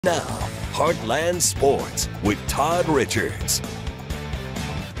Now, Heartland Sports with Todd Richards.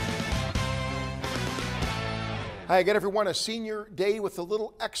 Hi again, everyone. A senior day with a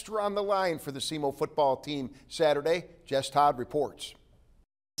little extra on the line for the SEMO football team Saturday. Jess Todd reports.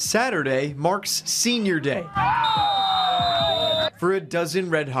 Saturday marks Senior Day for a dozen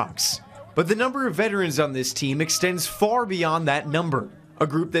Redhawks. But the number of veterans on this team extends far beyond that number. A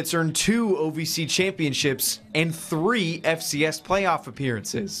group that's earned 2 OVC championships and 3 FCS playoff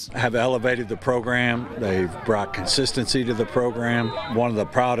appearances. Have elevated the program. They've brought consistency to the program. One of the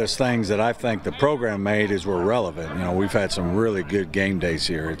proudest things that I think the program made is we're relevant. You know, we've had some really good game days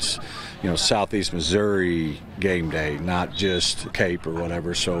here. It's, you know, Southeast Missouri game day, not just Cape or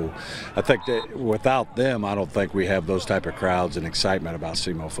whatever. So I think that without them, I don't think we have those type of crowds and excitement about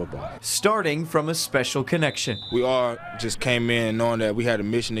SEMO football. Starting from a special connection. We all just came in knowing that we had a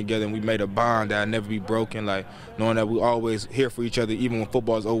mission together and we made a bond that'll never be broken, like knowing that we always here for each other even when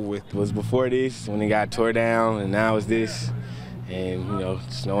football's over with. It was before this when it got tore down, and now it's this. And, you know,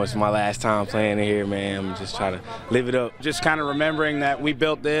 just know it's my last time playing it here, man. I'm just trying to live it up. Just kind of remembering that we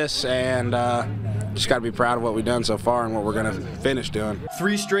built this and just got to be proud of what we've done so far and what we're going to finish doing.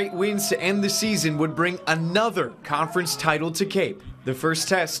 3 straight wins to end the season would bring another conference title to Cape. The first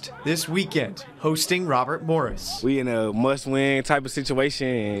test this weekend, hosting Robert Morris. We in a must-win type of situation,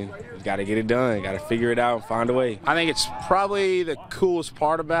 and you got to get it done. Got to figure it out and find a way. I think it's probably the coolest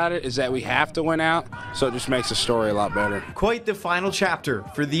part about it is that we have to win out, so it just makes the story a lot better. Quite the final chapter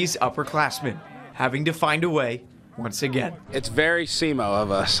for these upperclassmen, having to find a way once again. It's very SEMO of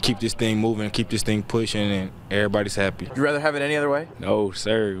us. Keep this thing moving, keep this thing pushing, and everybody's happy. You'd rather have it any other way? No,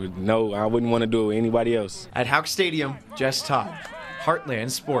 sir. No, I wouldn't want to do it with anybody else. At Houck Stadium, Jess Todd, Heartland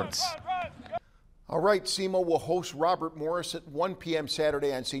Sports. All right, SEMO will host Robert Morris at 1 p.m.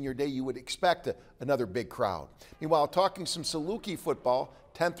 Saturday on Senior Day. You would expect another big crowd. Meanwhile, talking some Saluki football,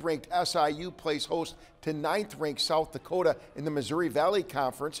 10th-ranked SIU plays host to 9th-ranked South Dakota in the Missouri Valley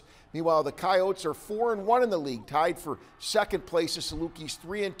Conference. Meanwhile, the Coyotes are 4-1 in the league, tied for second place. The Salukis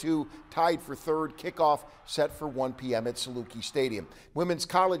 3-2, tied for third. Kickoff set for 1 p.m. at Saluki Stadium. Women's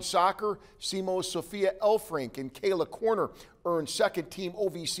college soccer, SEMO's Sophia Elfrink and Kayla Corner earned second-team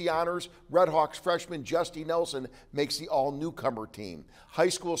OVC honors. Redhawks freshman Justy Nelson makes the all-newcomer team. High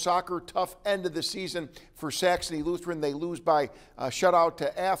school soccer, tough end of the season for Saxony Lutheran. They lose by a shutout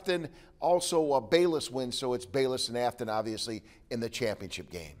to Afton. Also, Bayless wins, so it's Bayless and Afton, obviously, in the championship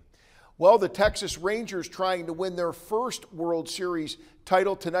game. Well, the Texas Rangers trying to win their first World Series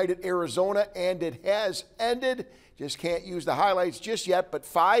title tonight at Arizona, and it has ended. Just can't use the highlights just yet, but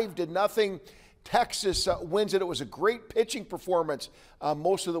 5-0. Texas wins it. It was a great pitching performance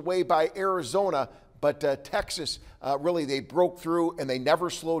most of the way by Arizona, but Texas, really, they broke through and they never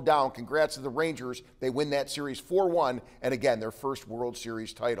slowed down. Congrats to the Rangers. They win that series 4-1, and again, their first World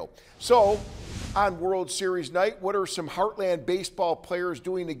Series title. So, on World Series night, what are some Heartland baseball players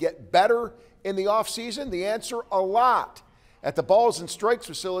doing to get better in the offseason? The answer, a lot. At the Balls and Strikes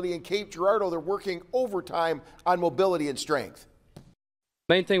facility in Cape Girardeau, they're working overtime on mobility and strength.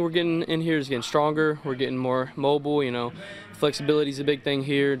 Main thing we're getting in here is getting stronger. We're getting more mobile, you know. Flexibility is a big thing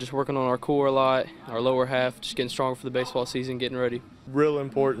here, just working on our core a lot, our lower half, just getting stronger for the baseball season, getting ready. Real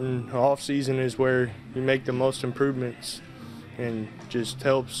important off season is where you make the most improvements and just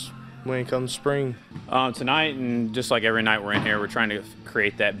helps when it comes spring. Tonight, and just like every night we're in here, we're trying to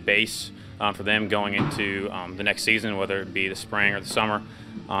create that base for them going into the next season, whether it be the spring or the summer.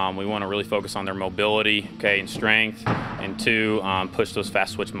 We want to really focus on their mobility, and strength, and 2, push those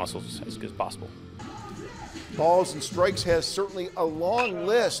fast switch muscles as good as possible. Balls and Strikes has certainly a long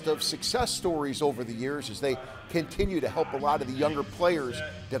list of success stories over the years as they continue to help a lot of the younger players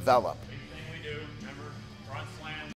develop.